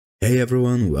Hey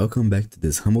everyone, welcome back to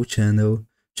this humble channel.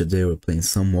 Today we're playing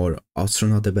some more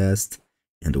Astronaut the Best,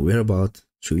 and we're about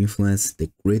to influence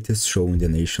the greatest show in the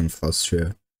nation,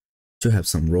 Flaustria, to have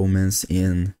some romance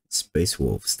in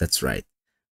Spacewolves. That's right.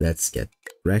 Let's get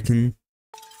cracking.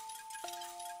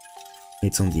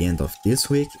 It's on the end of this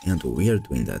week, and we are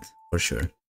doing that, for sure.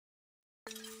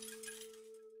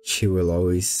 She will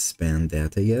always spend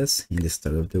that, I guess, in the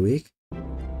start of the week.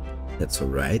 That's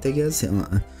alright, I guess.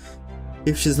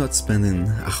 If she's not spending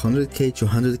 100k,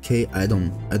 200k, I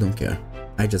don't care.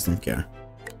 I just don't care.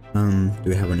 Do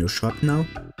we have a new shop now?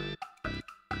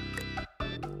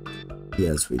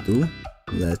 Yes, we do.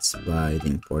 Let's buy the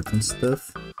important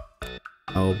stuff.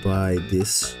 I'll buy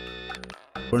this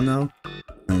for now,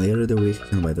 and later the week I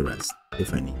can buy the rest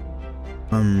if I need.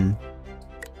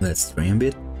 Let's train a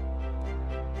bit.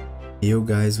 You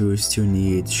guys will still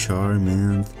need charm,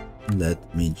 and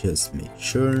let me just make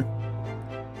sure.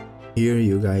 Here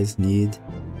you guys need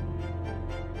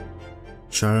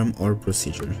charm or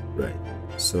procedure, right?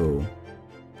 So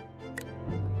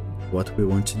what we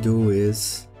want to do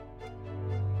is,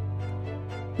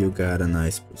 you got a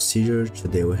nice procedure.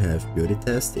 Today we have beauty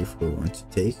test if we want to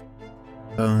take.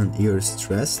 You're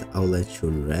stressed, I'll let you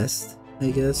rest,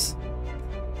 I guess,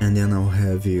 and then I'll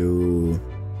have you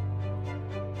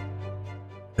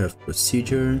have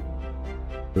procedure.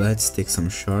 Let's take some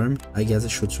charm. I guess I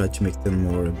should try to make them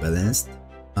more balanced.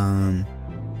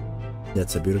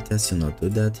 That's a beauty test, you not do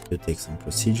that. You take some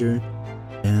procedure,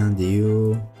 and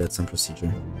you get some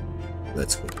procedure.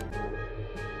 Let's go.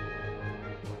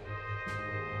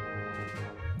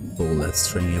 So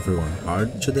let's train everyone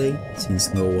hard today,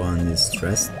 since no one is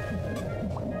stressed.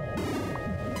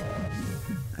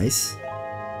 Nice.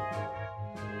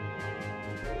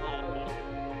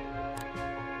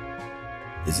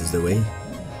 This is the way.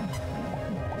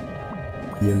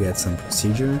 You get some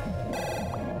procedure.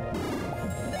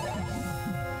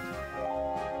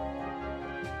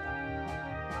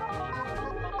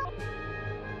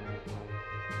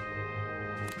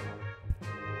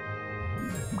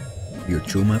 You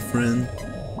too, my friend.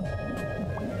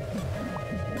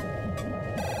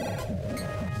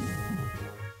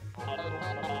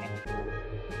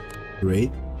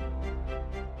 Great.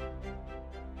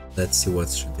 Let's see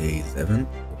what's today's event.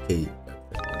 Okay,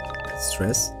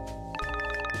 stress.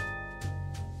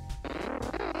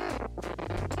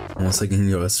 Once again,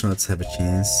 your astronauts have a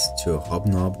chance to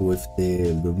hobnob with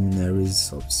the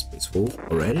luminaries of Spacewolves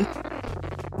already.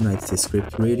 Tonight's the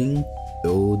script reading,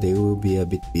 though they will be a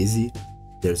bit busy,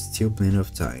 there's still plenty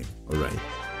of time. Alright.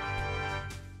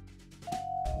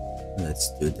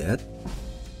 Let's do that.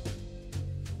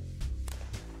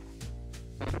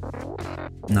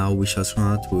 Now, which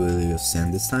astronaut will you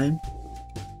send this time?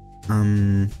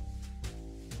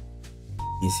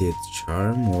 Is it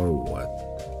charm or what?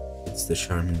 It's the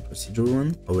charming procedure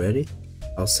one already.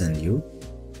 I'll send you.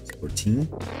 It's 14.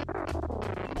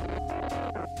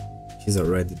 She's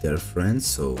already their friend,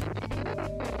 so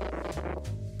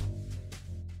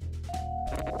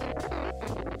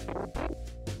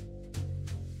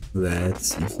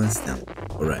let's influence them.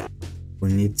 Alright.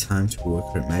 We need time to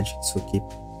work her magic, so keep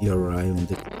your eye on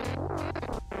the...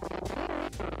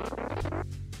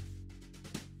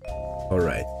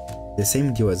 Alright. The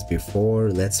same deal as before,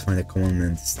 let's find a common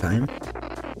man this time.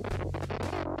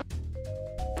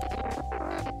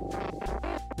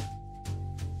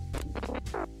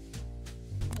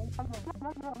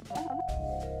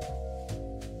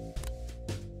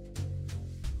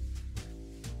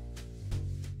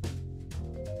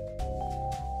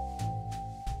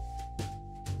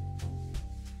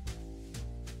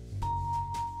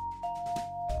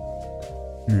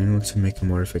 In order to make a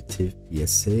more effective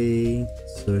PSA,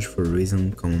 search for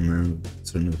reason, common man,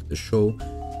 turn of the show.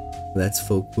 Let's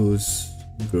focus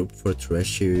group for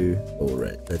trashy.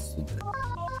 Alright, let's do that.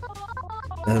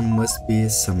 There must be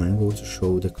some angle to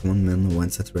show the common man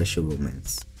wants a trashy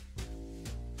romance.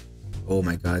 Oh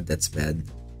my god, that's bad.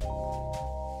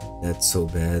 That's so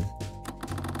bad.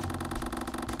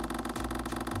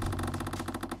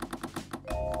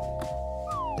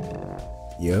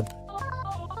 Yep.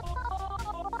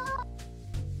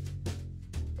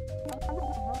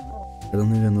 I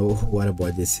don't even know what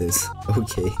about this is.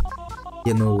 Okay,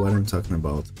 you know what I'm talking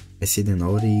about. I see the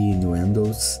naughty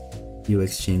innuendos you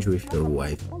exchange with your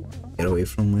wife. Get away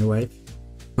from my wife?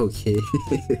 Okay.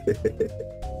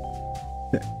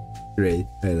 Great,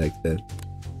 I like that.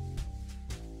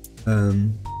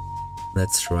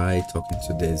 Let's try talking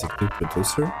to the executive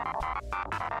producer.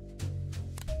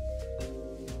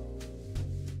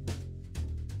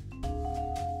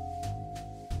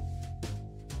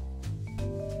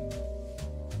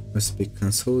 Must be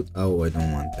cancelled. Oh, I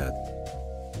don't want that.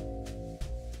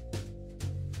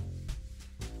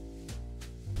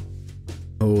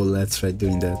 Oh, let's try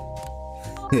doing that.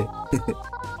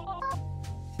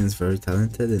 Seems very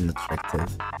talented and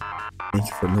attractive. Thank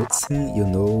you for noticing. You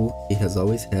know, he has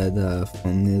always had a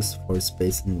fondness for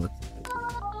space and what.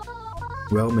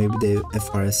 Well, maybe the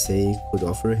FRSA could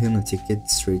offer him a ticket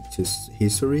straight to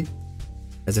history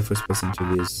as the first person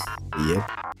to this. Yep,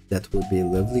 that would be a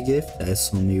lovely gift. I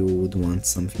assume you would want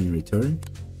something in return.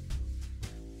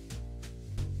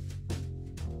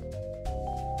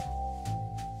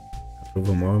 Approve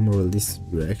a more moralistic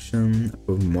direction.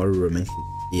 Approve more romantic.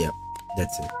 Yep,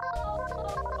 that's it.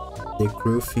 The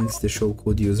crew thinks the show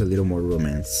could use a little more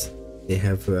romance. They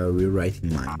have a rewrite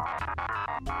in mind.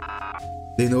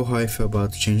 They know how I feel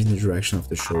about changing the direction of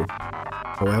the show.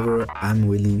 However, I'm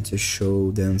willing to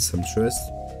show them some trust,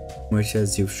 much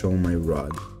as you've shown my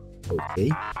rod. Okay?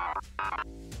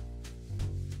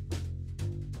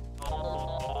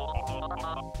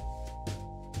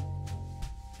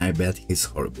 I bet he's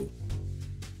horrible.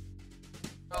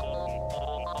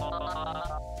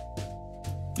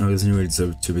 I was knew I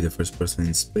deserved to be the first person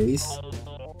in space.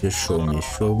 Just show me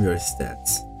your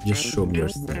stats. Just show me your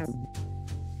stats.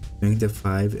 Rank the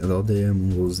 5 and all the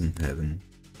Mongols in heaven.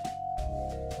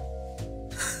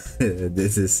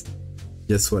 This is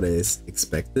just what I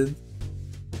expected.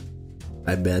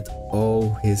 I bet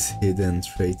all his hidden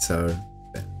traits are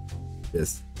bad.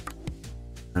 Yes,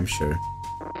 I'm sure.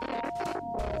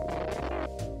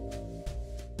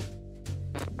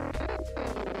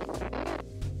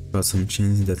 Got some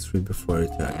changes in that tree before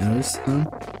it understand.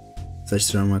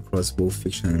 Such drama across both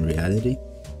fiction and reality.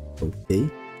 Okay.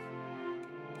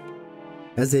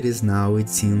 As it is now, it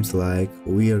seems like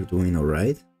we are doing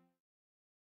alright.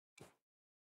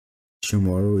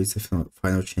 Tomorrow is the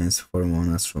final chance for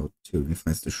one astronaut to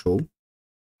influence the show.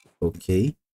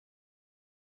 Okay.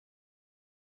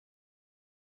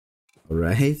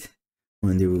 Alright.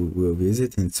 Monday we will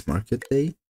visit and it's market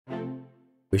day,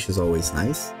 which is always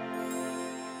nice.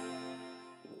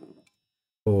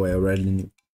 Oh, I already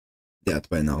knew that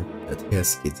by now, that he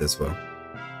has kids as well.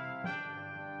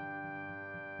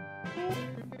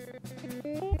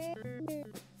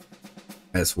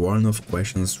 As one of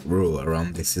questions rule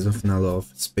around the season finale of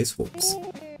Spacewolves.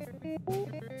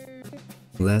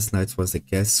 Last night was the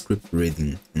cast script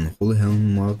reading in Holy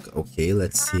Mock. Okay,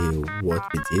 let's see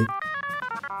what we did.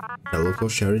 A local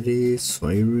charity,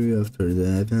 Soiri after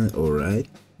the event, alright.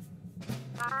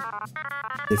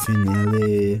 The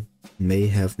finale may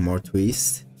have more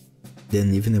twists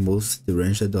than even the most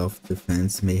deranged of the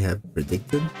fans may have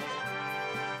predicted.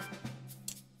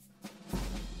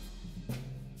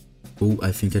 Oh,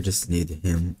 I think I just need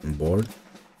him on board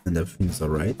and everything's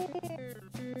alright.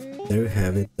 There you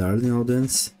have it, darling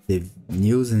audience. The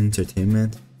news and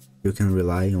entertainment you can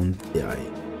rely on the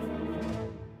eye.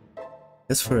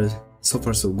 As far so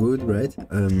far so good, right?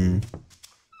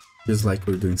 Feels like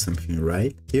we're doing something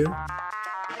right here.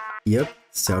 Yep,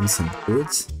 sell me some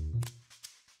goods.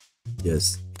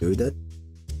 Just do that.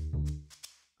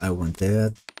 I want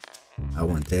that. I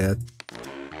want that.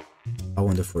 I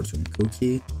want the fortune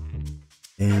cookie.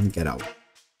 And get out.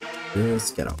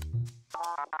 Just get out.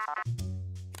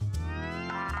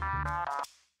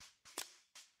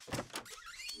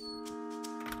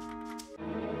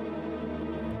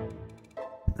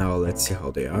 Now let's see how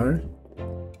they are.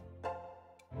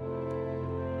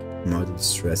 Not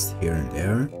distressed here and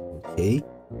there. Okay.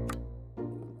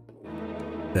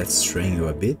 Let's train you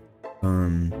a bit.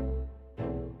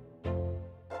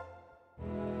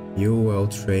 You will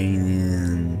train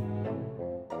in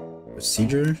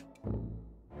procedure.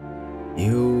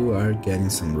 You are getting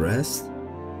some rest.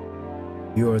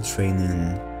 You are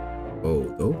training. Oh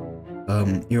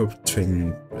no. You're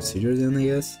training procedure then, I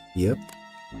guess. Yep.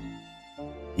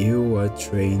 You are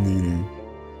training.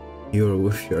 You're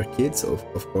with your kids, of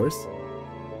course.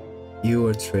 You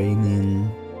are training.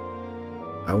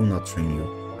 I will not train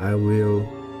you. I will,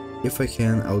 if I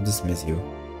can, I'll dismiss you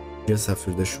just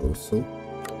after the show. So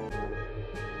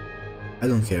I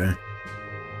don't care.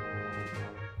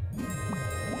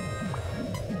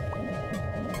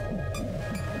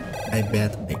 I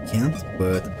bet I can't,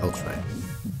 but I'll try,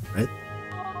 right?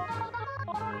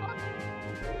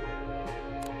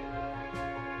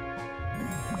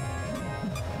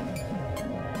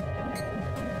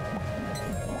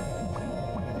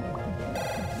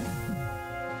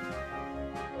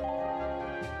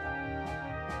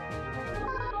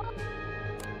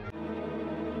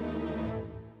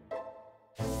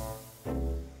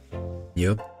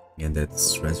 Yep, and that's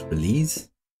stress release.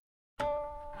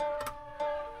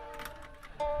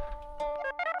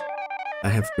 I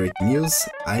have great news.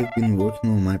 I've been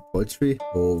working on my poetry.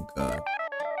 Oh god.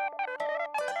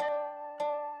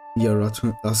 Your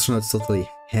astronauts totally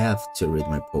have to read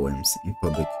my poems in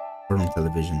public or on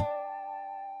television.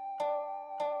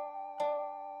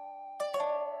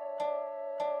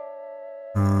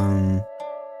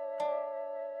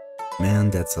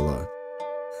 Man, that's a lot.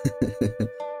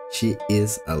 She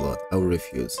is a lot. I'll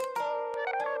refuse.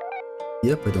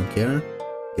 Yep, I don't care.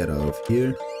 Get out of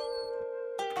here.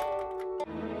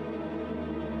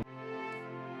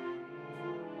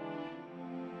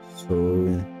 So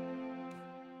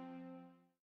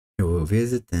we will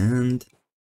visit and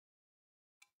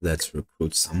let's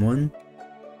recruit someone.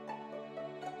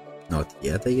 Not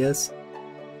yet, I guess.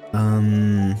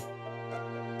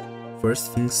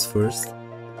 First things first.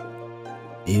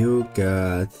 You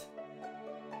got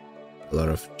a lot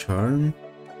of charm.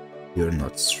 You're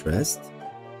not stressed.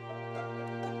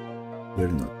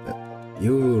 You're not bad.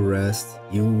 You will rest.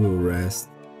 You will rest.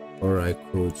 Or I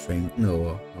could train.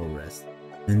 No, I'll rest.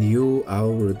 And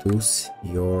I'll reduce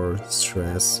your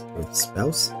stress with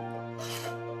spells.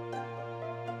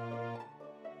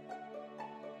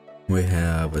 We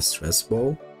have a stress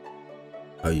ball.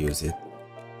 I'll use it.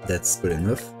 That's good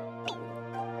enough.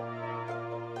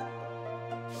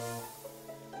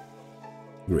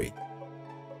 Great.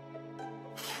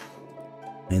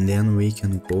 And then we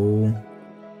can go.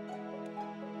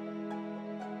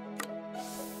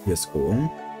 Just go on.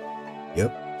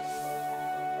 Yep.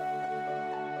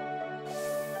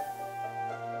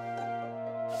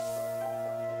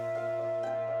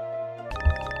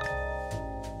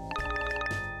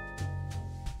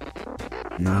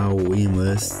 Now we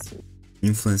must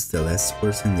influence the last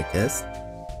person in the cast.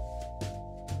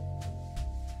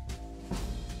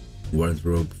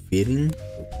 Wardrobe fitting,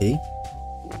 okay.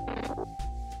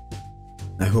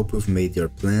 I hope you've made your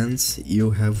plans.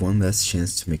 You have one last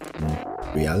chance to make them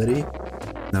reality.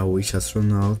 Now which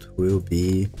astronaut will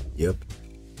be... Yep.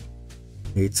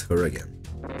 It's her again.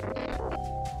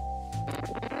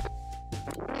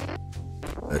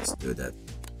 Let's do that.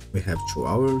 We have 2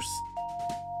 hours.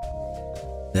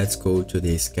 Let's go to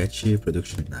the sketchy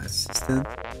production assistant.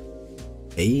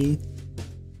 Hey.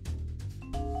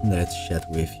 Let's chat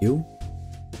with you.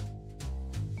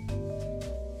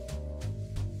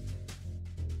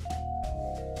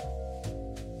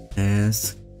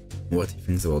 Ask what he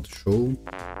thinks about the show.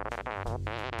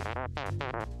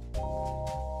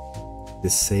 The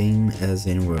same as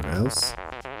anywhere else.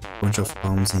 Bunch of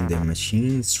palms in the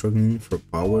machine struggling for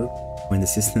power when the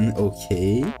system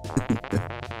okay.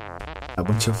 A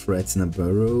bunch of rats in a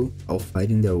burrow, all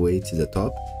fighting their way to the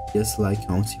top, just like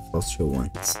Auntie Flaustria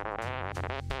wants.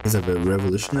 Is a very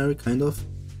revolutionary kind of.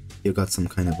 You got some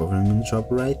kind of government job,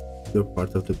 right? You're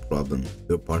part of the problem.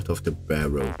 You're part of the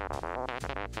barrel.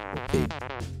 Okay.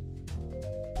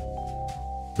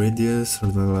 Read this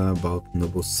about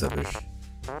Noble Savage.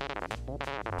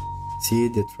 See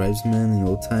the tribesman in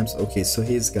old times. Okay, so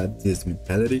he's got this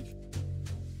mentality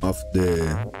of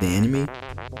the enemy.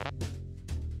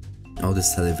 All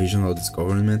this television, all this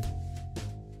government,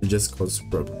 it just causes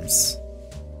problems.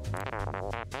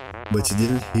 But you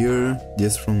didn't hear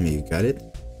this from me, got it?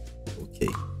 Okay.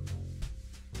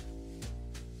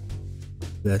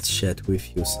 Let's chat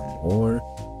with you some more.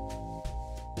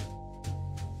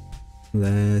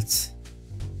 Let's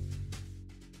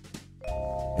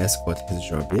ask what his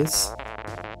job is.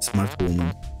 Smart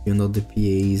woman, you know the PA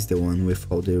is the one with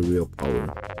all the real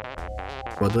power.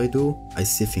 What do? I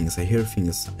see things, I hear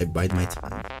things, I bide my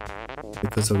time.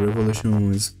 Because a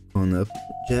revolution is gone up,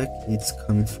 Jack, it's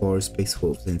coming for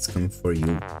Spacewolves and it's coming for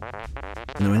you.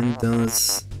 And when it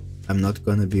does, I'm not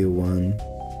gonna be one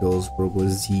of those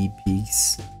Robo-Z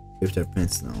pigs with their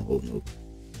pants down, oh no.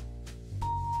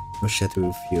 I'll chat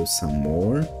with you some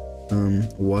more.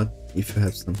 What if you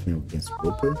have something against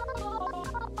Roper?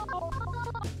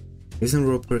 Isn't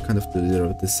Roper kind of the leader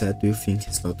of the set? Do you think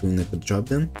he's not doing a good job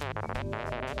then?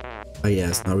 Ah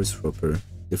yes, now it's Roper,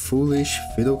 the foolish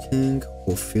fiddle king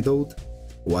who fiddled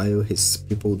while his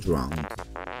people drowned.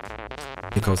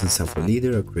 He calls himself a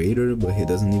leader, a creator, but he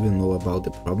doesn't even know about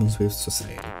the problems with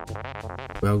society.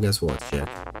 Well, guess what, Jack?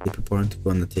 The people aren't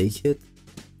gonna take it.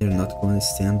 They're not gonna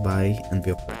stand by and be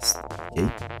oppressed, okay?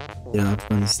 They're not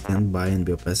gonna stand by and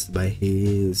be oppressed by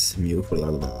his milk,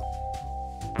 blah blah blah.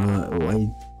 Why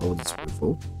all this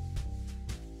revolt?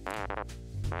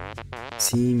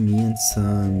 See me and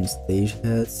some stage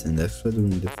heads and extra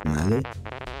during the finale.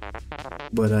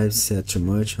 But I've said too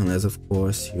much, unless of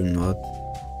course you're not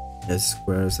as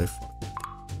square as I thought.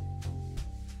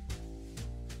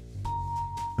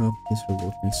 Help this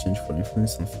revolt in exchange for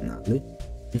influence on finale.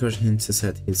 Encourage him to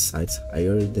set his sights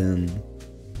higher than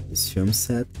his film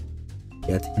set,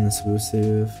 get him a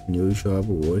subversive new job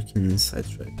working in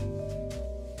sidetrack.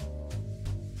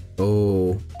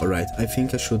 Oh, alright, I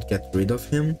think I should get rid of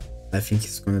him. I think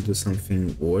he's gonna do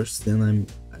something worse than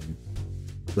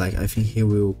I think he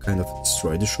will kind of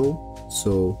destroy the show,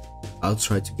 so I'll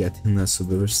try to get him a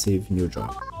subversive new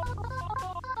job.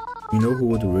 You know who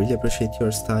would really appreciate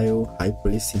your style? High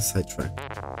Priest in sidetrack.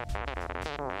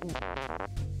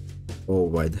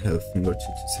 Oh, I'd have a thing or two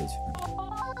to say to him.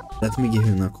 Let me give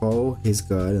him a call, he's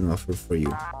got an offer for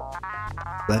you.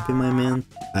 Flappy, my man,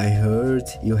 I heard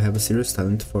you have a serious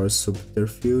talent for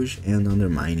subterfuge and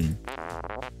undermining.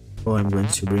 Oh, I'm going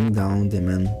to bring down the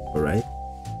man, alright?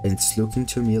 And it's looking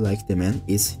to me like the man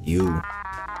is you.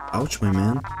 Ouch, my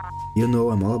man. You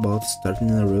know I'm all about starting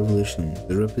a revolution,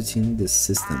 disrupting the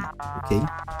system, okay?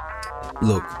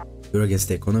 Look, you're against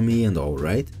the economy and all,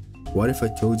 right? What if I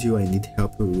told you I need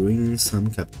help ruining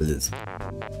some capitalism?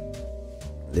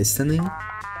 Listening?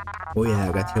 Oh yeah,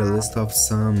 I got here a list of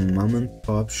some mom and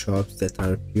pop shops that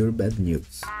are pure bad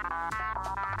news.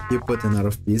 You put them out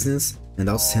of business and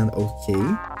I'll send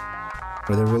okay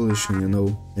for the revolution, you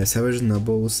know, the savage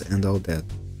nobles and all that.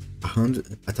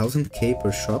 1,000k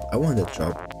per shop? I want that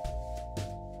job.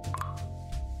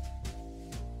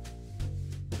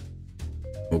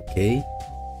 Okay,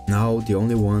 now the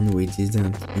only one we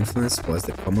didn't influence was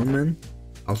the common man.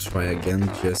 I'll try again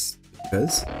just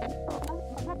because.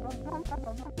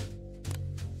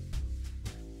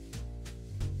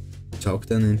 Talk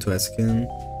them into asking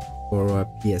for a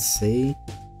PSA.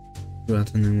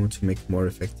 Grant them to make more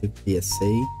effective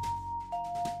PSA.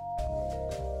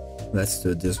 Let's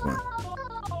do this one.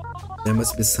 There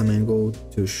must be some angle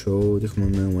to show the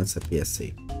common man wants a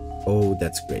PSA. Oh,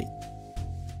 that's great.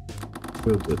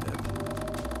 We'll do that.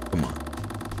 Come on.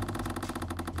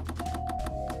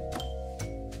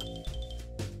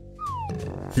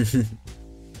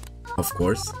 Of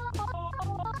course.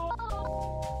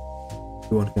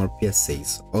 You want more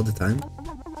PSAs all the time?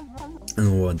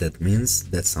 And what that means,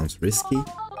 that sounds risky.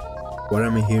 What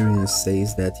I'm hearing you say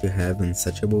is that you have an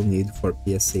insatiable need for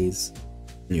PSAs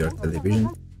in your television.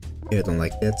 Hey, I don't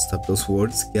like that, stop those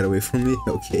words, get away from me,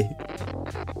 okay?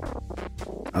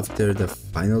 After the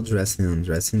final dressing and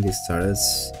undressing, the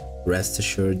stars rest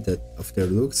assured that of their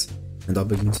looks, and all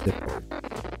begin to depart.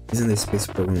 Isn't the space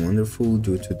program wonderful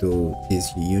due to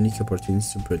these unique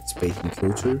opportunities to participate in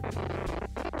culture?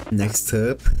 Next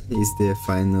up is the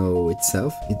finale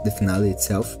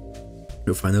itself.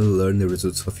 You'll finally learn the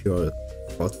results of your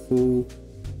thoughtful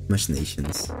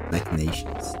machinations.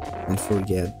 Don't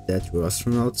forget that your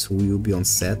astronauts will be on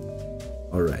set.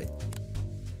 Alright.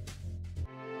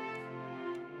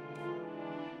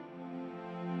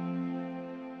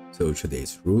 So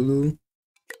today's Rulu.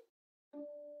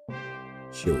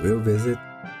 She will visit.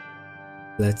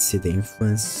 Let's see the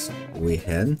influence we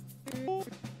had.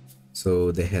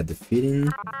 So they had defeating.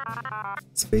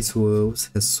 Spacewolves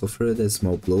has suffered a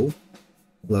small blow.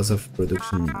 Loss of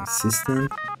production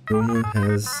assistant. Rumor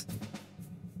has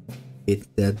it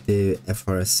that the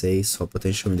FRSA saw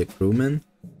potential in the crewman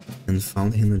and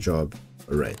found him a job.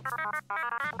 Alright.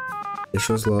 The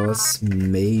show's loss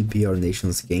may be our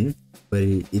nation's gain, but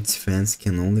its fans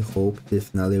can only hope the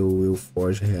finale will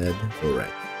forge ahead.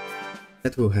 Alright.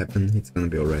 That will happen, it's gonna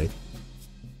be alright.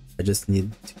 I just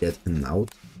need to get him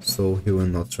out, so he will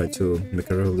not try to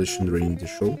make a revolution during the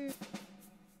show.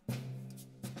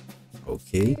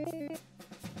 Okay.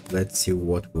 Let's see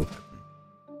what will happen.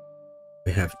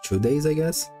 We have 2 days, I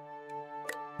guess?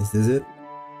 Is this it?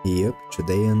 Yep,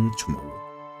 today and tomorrow.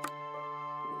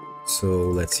 So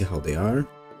let's see how they are.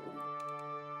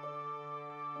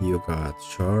 You got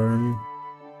charm.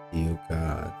 You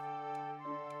got...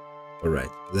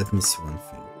 Alright, let me see one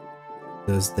thing.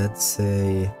 Does that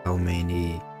say how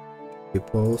many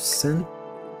people sent?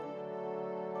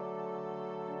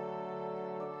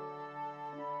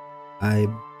 I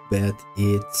bet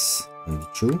it's only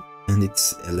 2, and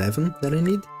it's 11 that I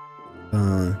need.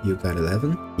 You got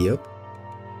 11, yep.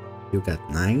 You got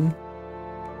 9.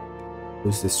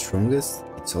 Who's the strongest?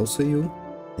 It's also you,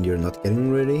 and you're not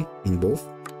getting ready in both.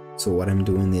 So what I'm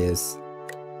doing is,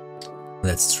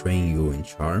 let's train you in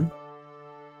charm.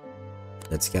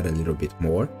 Let's get a little bit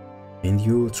more, and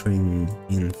you train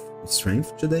in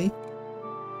strength today.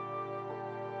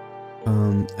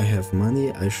 I have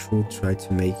money, I should try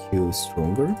to make you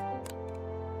stronger.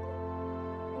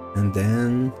 And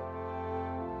then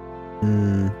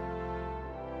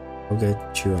I'll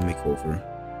get you a makeover.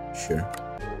 Sure.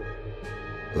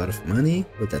 A lot of money,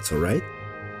 but that's alright.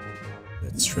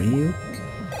 Let's train you.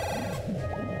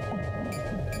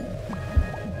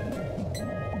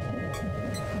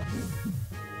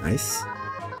 Nice.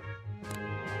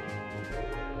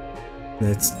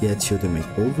 Let's get you the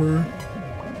makeover.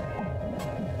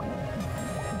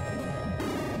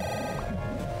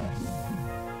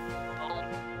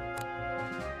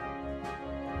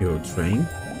 Your train.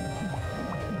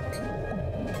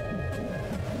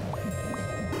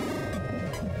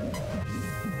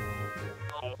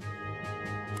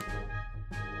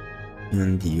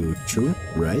 And you too,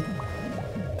 right?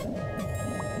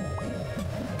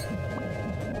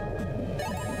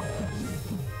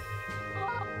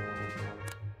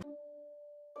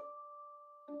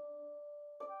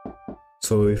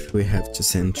 So if we have to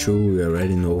send two, we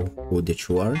already know who the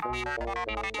two are.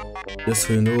 Just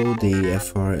so you know, the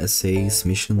FRSA's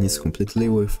mission is completely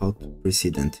without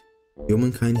precedent.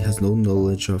 Humankind has no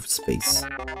knowledge of space.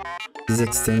 This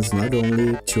extends not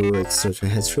only to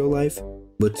extraterrestrial life,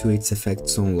 but to its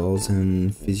effects on laws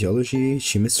and physiology,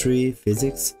 chemistry,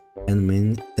 physics, and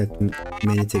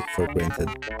many take for granted.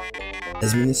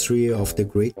 As Ministry of the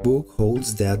Great Book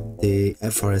holds that the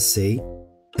FRSA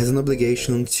has an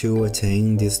obligation to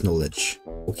attain this knowledge,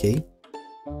 okay?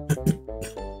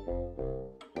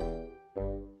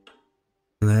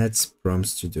 Let's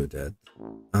promise to do that.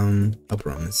 I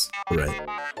promise. Alright.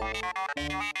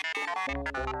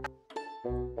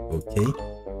 Okay.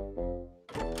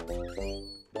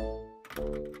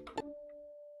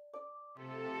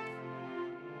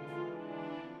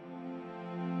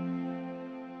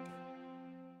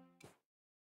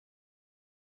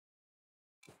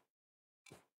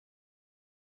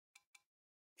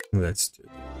 Let's do it.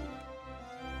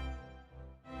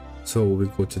 So we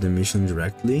go to the mission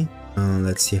directly.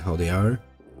 Let's see how they are.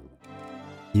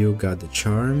 You got the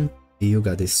charm. You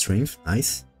got the strength.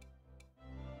 Nice.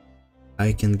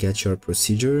 I can get your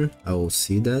procedure. I will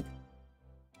see that.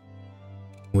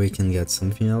 We can get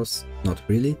something else. Not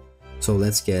really. So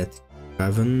let's get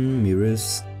Cavern,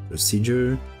 Mirrors,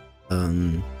 procedure,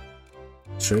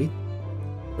 straight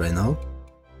right now.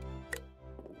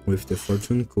 With the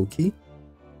fortune cookie.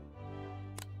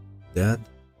 That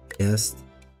cast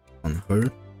on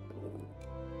her.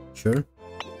 Sure.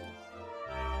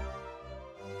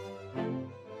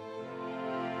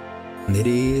 And it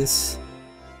is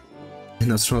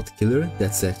an astronaut killer.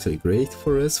 That's actually great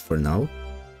for us for now.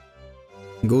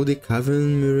 Goldie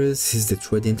Cavern Mirrors is the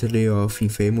true identity of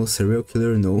infamous serial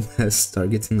killer known as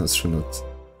targeting astronauts.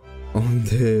 On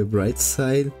the bright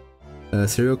side,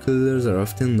 serial killers are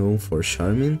often known for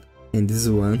charming, and this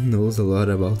one knows a lot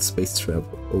about space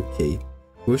travel. Okay,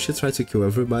 we should try to kill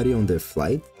everybody on the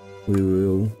flight. We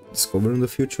will discover in the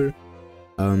future.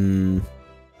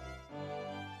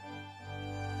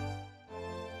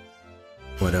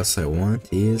 What else I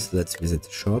want is, let's visit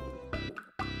the shop.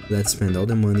 Let's spend all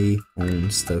the money on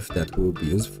stuff that will be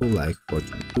useful, like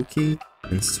fortune cookie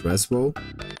and stress ball.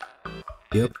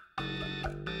 Yep.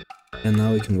 And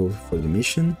now we can go for the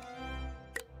mission.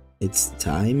 It's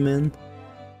time, man.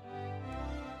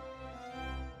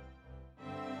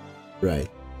 Right.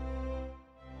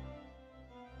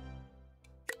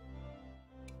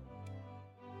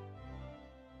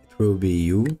 It will be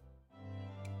you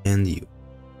and you.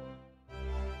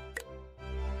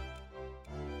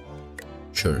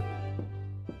 Sure.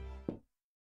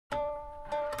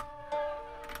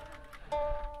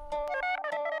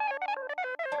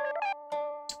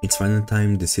 It's final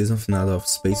time. The season finale of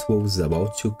Spacewolves is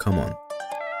about to come on.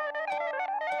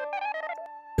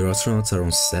 The astronauts are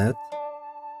on set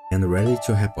and ready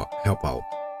to help out.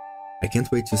 I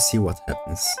can't wait to see what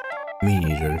happens. Me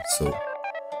neither, so...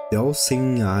 The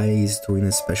all-seeing eye is doing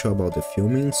a special about the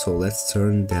filming, so let's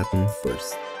turn that on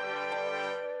first.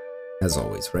 As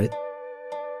always, right?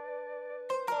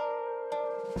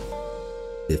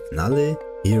 The finale,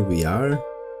 here we are.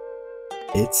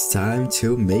 It's time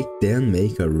to make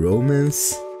a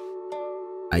romance.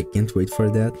 I can't wait for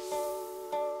that.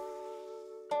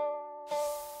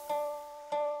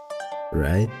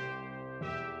 Right?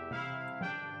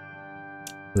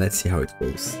 Let's see how it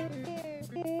goes.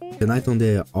 Tonight on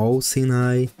the All-Seeing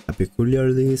Eye, a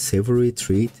peculiarly savory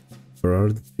treat for our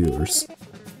viewers.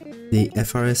 The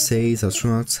FRSA's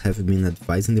astronauts have been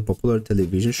advising the popular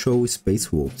television show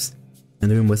Spacewolves,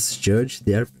 and we must judge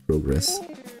their progress.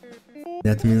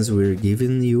 That means we're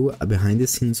giving you a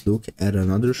behind-the-scenes look at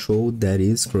another show that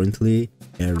is currently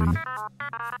airing.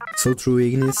 So true,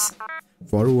 Ignis.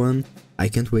 For one, I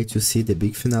can't wait to see the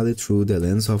big finale through the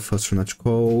lens of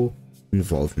astronautical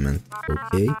involvement,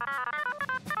 okay?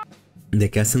 The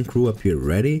cast and crew appear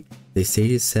ready, the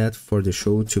stage is set for the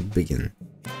show to begin.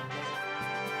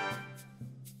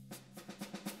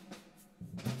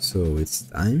 So it's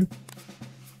time.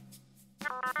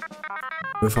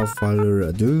 Without further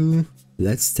ado,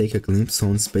 let's take a glimpse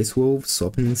on Spacewolves'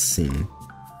 opening scene.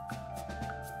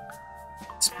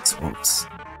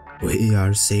 We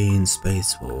are seeing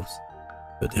Spacewolves.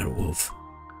 But they're wolf.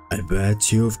 I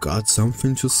bet you've got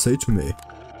something to say to me.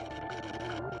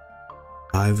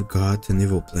 I've got an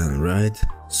evil plan, right?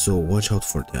 So watch out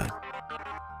for that.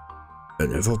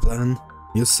 An evil plan,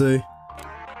 you say?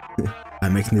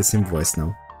 I'm making the same voice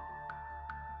now.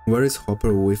 Where is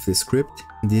Hopper with the script?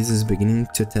 This is beginning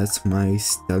to test my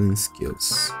telling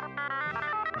skills.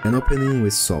 An opening we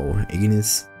saw,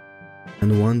 Ignis,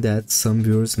 and one that some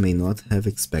viewers may not have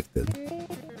expected.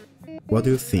 What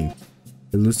do you think?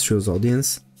 Illustrious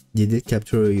audience, did it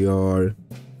capture your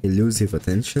elusive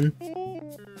attention?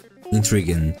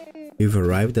 Intriguing. We've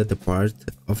arrived at the part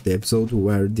of the episode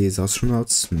where these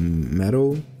astronauts'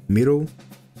 mettle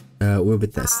will be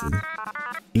tested.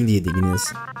 Indeed, Ignis,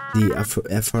 the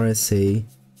FRSA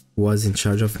was in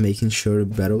charge of making sure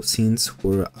battle scenes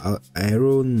were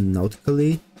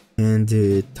aeronautically and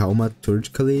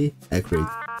thaumaturgically accurate,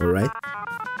 alright?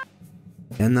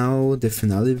 And now the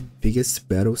finale biggest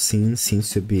battle scene seems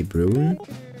to be brewing.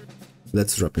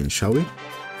 Let's drop in, shall we?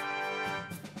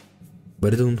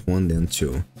 But I don't want them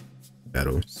to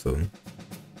battle, so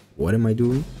what am I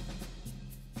doing?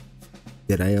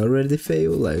 Did I already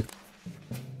fail? Like,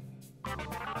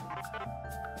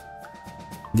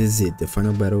 this is it, the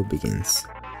final battle begins.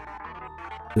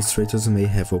 The traitors may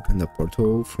have opened a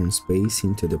portal from space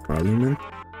into the Parliament,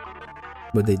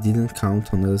 but they didn't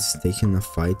count on us taking a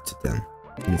fight to them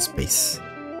in space.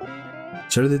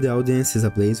 Surely the audience is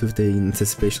ablaze with the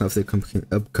anticipation of the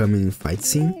upcoming fight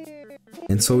scene,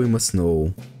 and so we must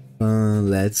know.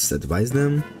 Let's advise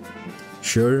them.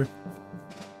 Sure,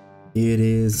 it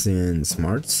is in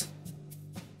smarts.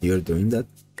 You're doing that.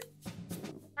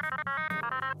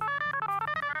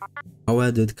 How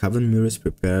well did Cavan Mirrors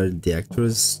prepare the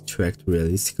actors to act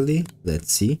realistically?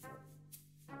 Let's see.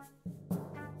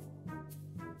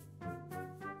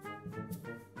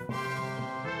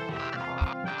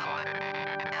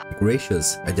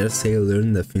 Gracious, I dare say I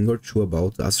learned a thing or two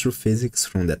about astrophysics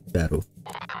from that battle.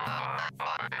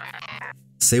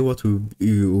 Say what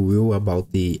you will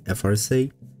about the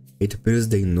FRSA, it appears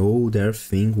they know their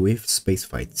thing with space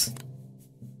fights.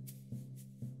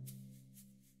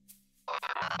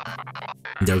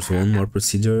 There's one more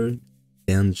procedure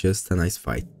than just a nice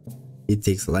fight. It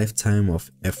takes a lifetime of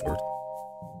effort.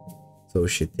 So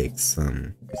she takes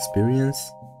some experience.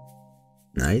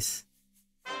 Nice.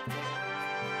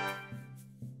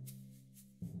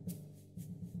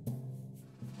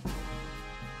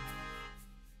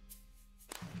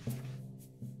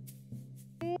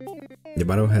 The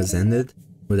battle has ended,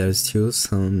 but there's still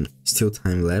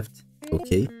time left.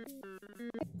 Okay.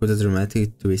 With a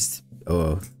dramatic twist,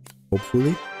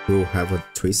 hopefully we'll have a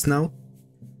twist now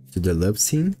to the love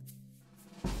scene.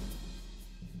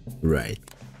 Right.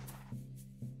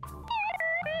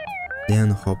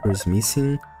 Then Hopper's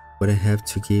missing, but I have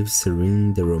to give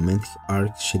Serene the romantic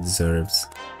arc she deserves.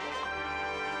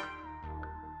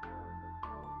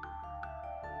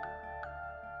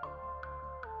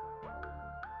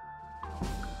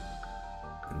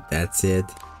 That's it.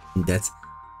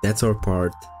 That's our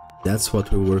part. That's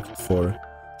what we worked for.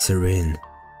 Serene,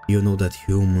 you know that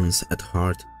humans at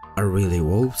heart are really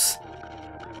wolves?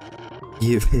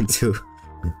 Give into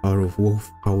our wolf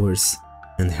powers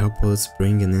and help us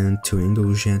bring an end to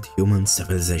indulgent human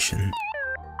civilization.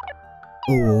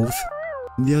 Oh wolf,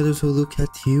 the others will look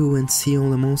at you and see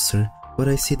only a monster, but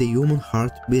I see the human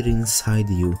heart beating inside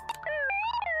you.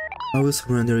 I will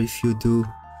surrender if you do.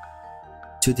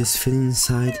 To this feeling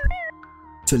inside,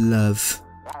 to love.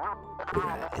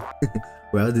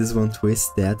 Well, this one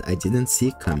twist that I didn't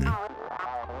see coming.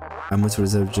 I must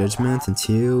reserve judgment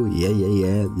until,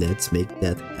 yeah, let's make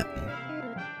that happen.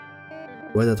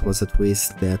 Well, that was a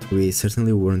twist that we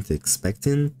certainly weren't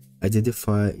expecting. Did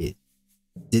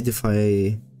it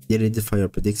defy our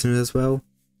predictions as well,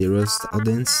 dearest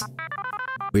audience?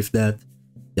 With that,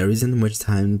 there isn't much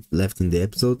time left in the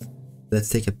episode. Let's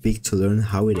take a peek to learn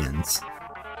how it ends.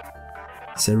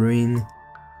 Serene,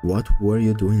 what were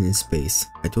you doing in space?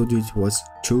 I told you it was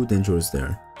too dangerous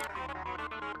there.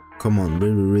 Come on, be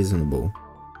reasonable.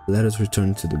 Let us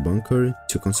return to the bunker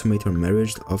to consummate our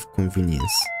marriage of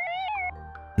convenience.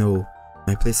 No,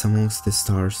 my place amongst the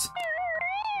stars.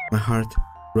 My heart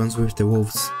runs with the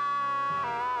wolves.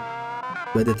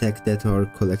 Do I detect that our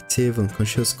collective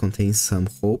unconscious contains some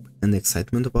hope and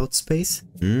excitement about space?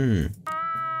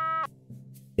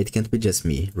 It can't be just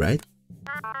me, right?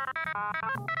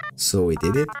 So we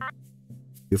did it.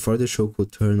 Before the show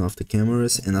could turn off the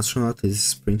cameras, an astronaut is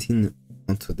sprinting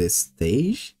onto the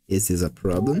stage. Is this a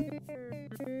problem?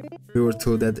 We were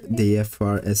told that the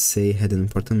FRSA had an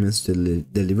important message to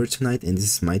deliver tonight, and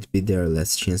this might be their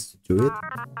last chance to do it.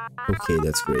 Okay,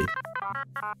 that's great.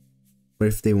 But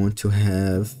if they want to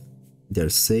have their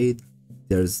say,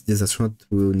 this astronaut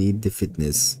will need the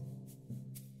fitness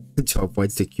to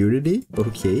avoid security.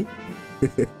 Okay.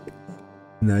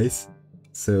 Nice.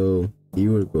 So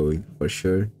you were going for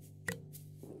sure.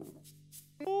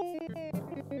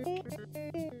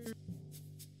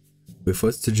 With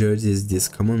us to judge is this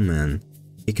common man.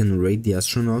 He can rate the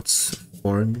astronaut's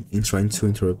form in trying to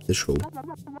interrupt the show.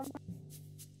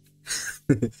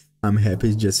 I'm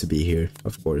happy just to be here,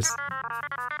 of course.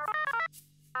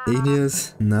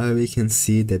 Aliens, now we can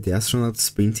see that the astronaut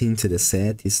sprinting to the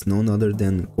set is none other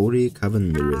than Corey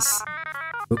Cavan-Mirres.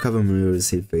 Will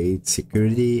Cavan-Mirres evade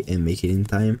security and make it in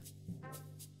time?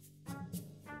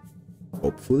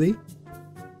 Hopefully.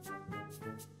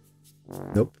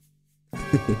 Nope.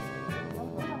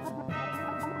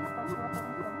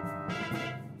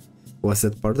 Was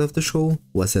that part of the show?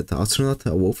 Was that astronaut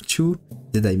a wolf too?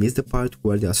 Did I miss the part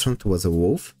where the astronaut was a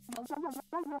wolf?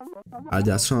 Are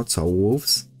the astronauts all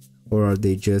wolves? Or are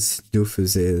they just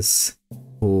doofuses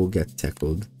who get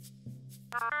tackled?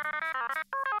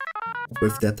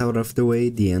 With that out of the way,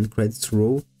 the end credits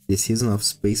roll. The season of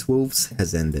Spacewolves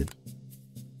has ended.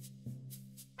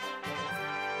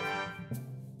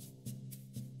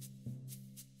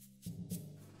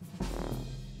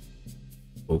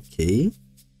 Okay.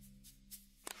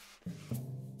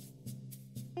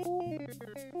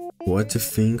 What to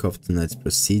think of tonight's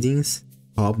proceedings?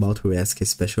 How about we ask a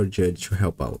special judge to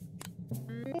help out?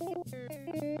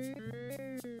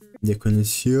 The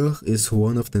connoisseur is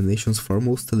one of the nation's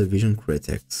foremost television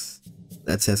critics.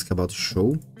 Let's ask about the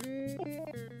show.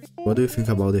 What do you think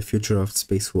about the future of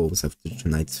Spacewolves after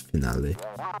tonight's finale?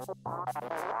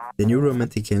 The new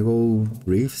romantic angle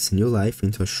breathes new life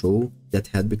into a show that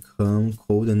had become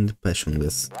cold and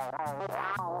passionless.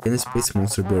 Can a space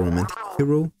monster be a romantic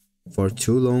hero? For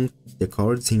too long, the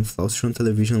cowards in Flaustria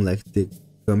television lacked the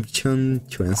gumption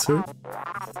to answer.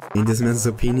 In this man's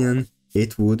opinion,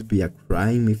 it would be a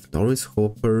crime if Norris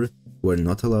Hopper were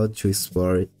not allowed to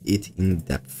explore it in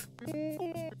depth.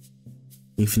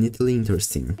 Infinitely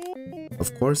interesting.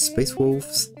 Of course,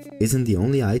 Spacewolves isn't the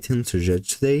only item to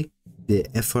judge today. The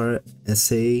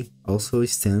FRSA also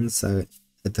stands at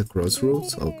a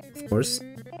crossroads, of course.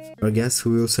 Our guests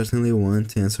will certainly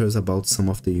want answers about some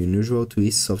of the unusual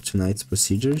twists of tonight's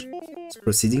proceedings.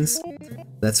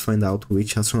 Let's find out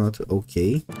which astronaut.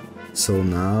 Okay, so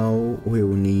now we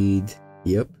will need,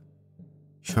 yep,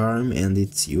 charm, and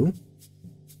it's you.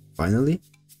 Finally,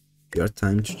 your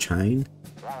time to shine.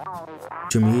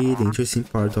 To me, the interesting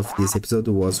part of this episode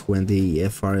was when the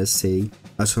FRSA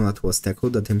astronaut was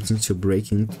tackled attempting to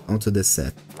break onto the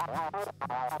set.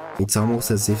 It's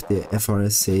almost as if the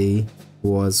FRSA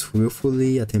was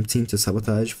willfully attempting to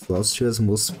sabotage Flaustria's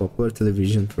most popular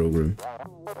television program.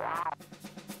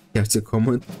 Care to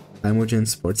comment, Imogen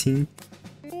Sporting?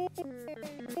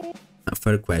 A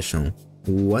fair question.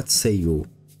 What say you,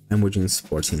 Imogen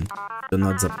Sporting? Do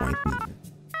not disappoint me.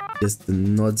 Just do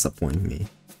not disappoint me.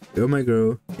 You're my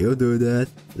girl, you'll do that,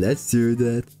 let's do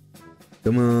that.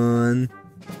 Come on.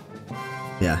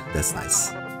 Yeah, that's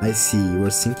nice. I see, you were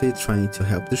simply trying to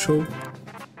help the show.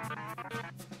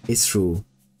 It's true,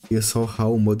 you saw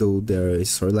how muddled their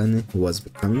storyline was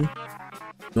becoming.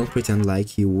 Don't pretend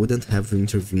like you wouldn't have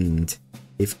intervened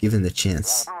if given the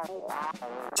chance.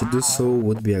 To do so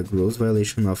would be a gross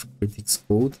violation of critics'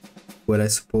 code, but I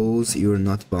suppose you're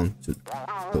not bound to.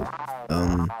 So,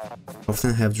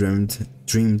 often have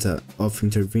dreamed of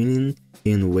intervening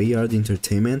in Wayyard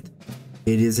Entertainment.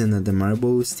 It is an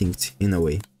admirable instinct in a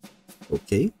way.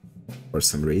 Okay, for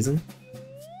some reason.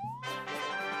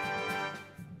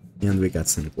 And we got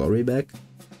some glory back.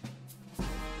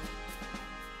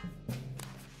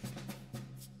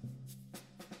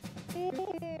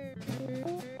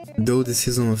 Though the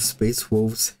season of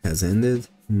Spacewolves has ended,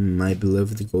 my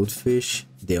beloved goldfish,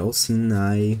 the all-seeing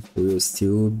eye, will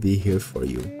still be here for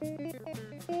you.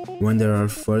 When there are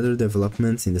further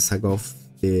developments in the saga of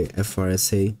the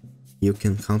FRSA, you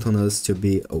can count on us to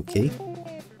be okay.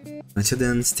 Until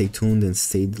then, stay tuned and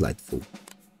stay delightful.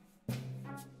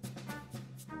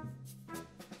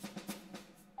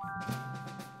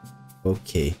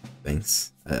 Okay,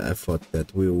 thanks. I thought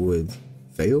that we would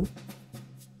fail,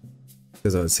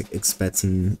 because I was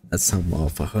expecting a sum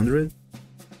of 100.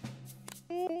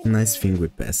 Nice thing we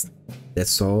passed.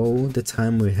 That's all the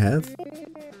time we have.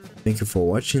 Thank you for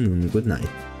watching and good night.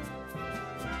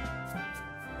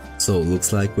 So,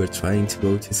 looks like we're trying to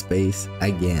go to space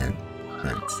again,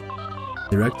 friends.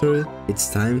 Director, it's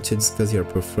time to discuss your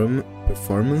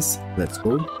performance. Let's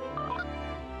go.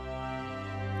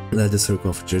 Let the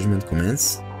Circle of Judgment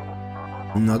commence.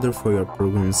 In order for your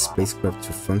program's spacecraft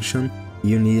to function,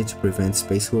 you needed to prevent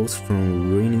Spacewolves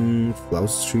from ruining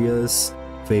Flaustria's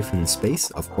faith in space,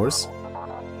 of course.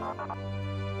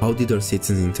 How did our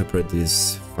citizens interpret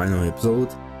this final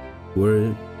episode?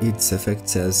 Were its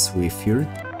effects as we feared?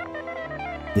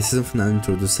 The season finale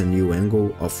introduced a new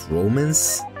angle of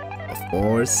romance. Of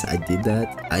course, I did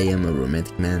that. I am a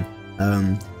romantic man.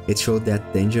 It showed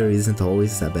that danger isn't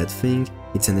always a bad thing.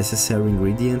 It's a necessary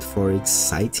ingredient for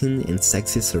exciting and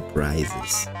sexy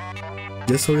surprises.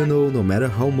 Just so you know, no matter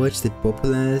how much the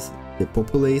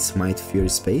populace might fear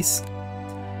space,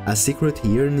 a secret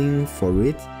yearning for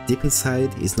it deep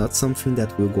inside is not something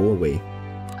that will go away.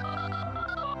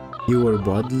 You were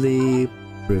bodily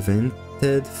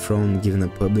prevented from giving a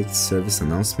public service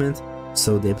announcement,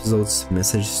 so the episode's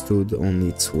message stood on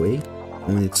its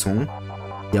own.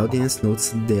 The audience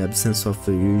noticed the absence of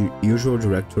the usual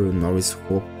director Norris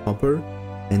Hopper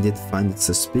and did find it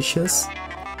suspicious.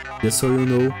 Just so you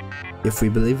know, if we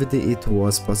believed it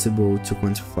was possible to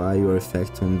quantify your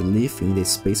effect on belief in the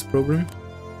space program,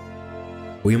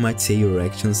 we might say your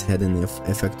actions had an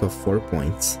effect of 4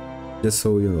 points. Just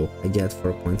so you know, I get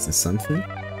 4 points in something.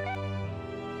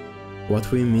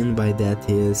 What we mean by that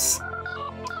is,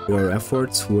 your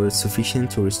efforts were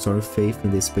sufficient to restore faith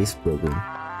in the space program.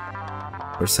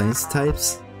 For science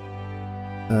types,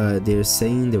 they're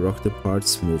saying the rocket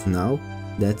parts move now.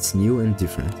 That's new and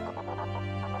different.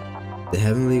 The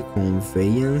heavenly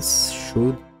conveyance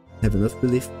should have enough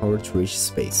belief power to reach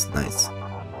space. Nice.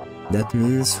 That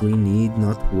means we need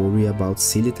not worry about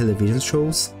silly television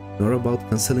shows, nor about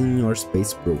cancelling your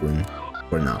space program,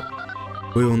 for now.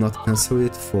 We will not cancel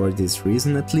it for this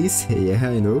reason at least. Yeah,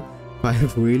 I know.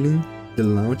 5 willing, the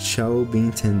launch shall be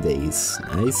in 10 days.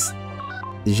 Nice.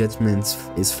 The judgment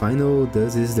is final,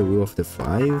 thus is the will of the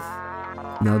 5.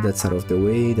 Now that's out of the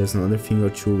way, there's another thing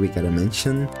or two we gotta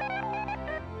mention.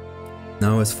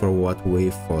 Now as for what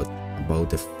we thought about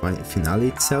the finale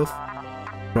itself,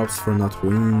 props for not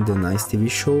ruining the nice TV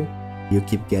show. You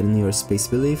keep getting your space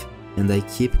belief, and I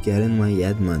keep getting my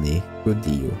ad money. Good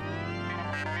deal.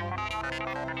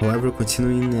 However,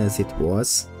 continuing as it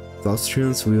was,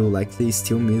 Flaustrians will likely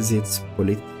still miss its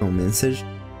political message,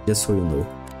 just so you know.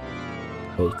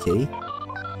 Okay.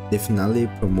 The finale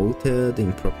promoted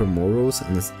improper morals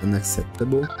and is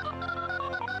unacceptable.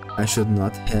 I should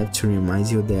not have to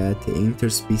remind you that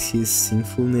interspecies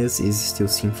sinfulness is still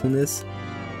sinfulness.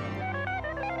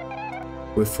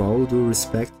 With all due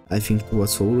respect, I think it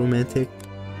was so romantic.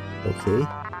 Okay.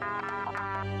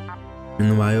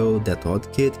 Meanwhile, that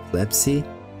odd kid, Clepsy,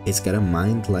 he's got a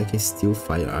mind like a steel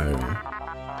fire iron.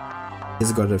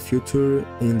 He's got a future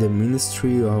in the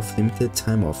Ministry of Limited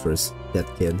Time Offers, that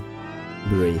kid.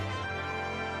 Great.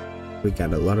 We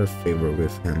got a lot of favor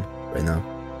with him right now.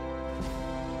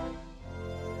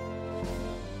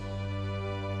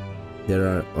 There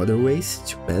are other ways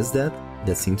to pass that,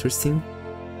 that's interesting.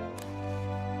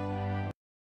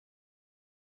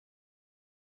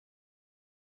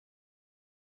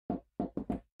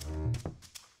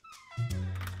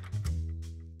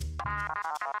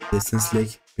 Distance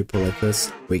League, people like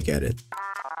us, we get it.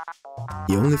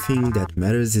 The only thing that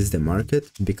matters is the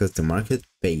market, because the market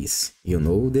pays. You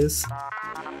know this?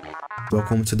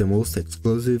 Welcome to the most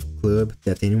exclusive club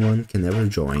that anyone can ever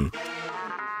join.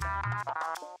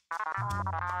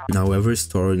 Now every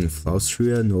store in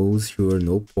Flaustria knows you're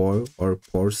no poor or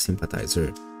poor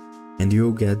sympathizer, and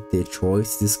you'll get the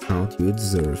choice discount you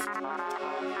deserve.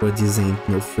 But this ain't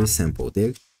no free sample,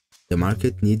 dig? The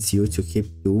market needs you to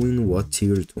keep doing what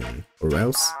you're doing, or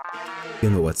else, you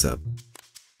know what's up.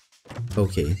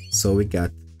 Okay, so we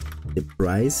got the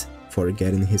prize for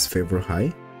getting his favor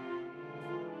high.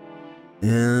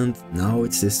 And now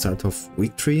it's the start of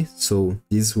week 3, so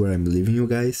this is where I'm leaving you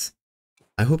guys.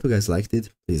 I hope you guys liked it,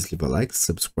 please leave a like,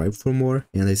 subscribe for more,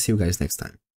 and I see you guys next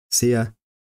time. See ya!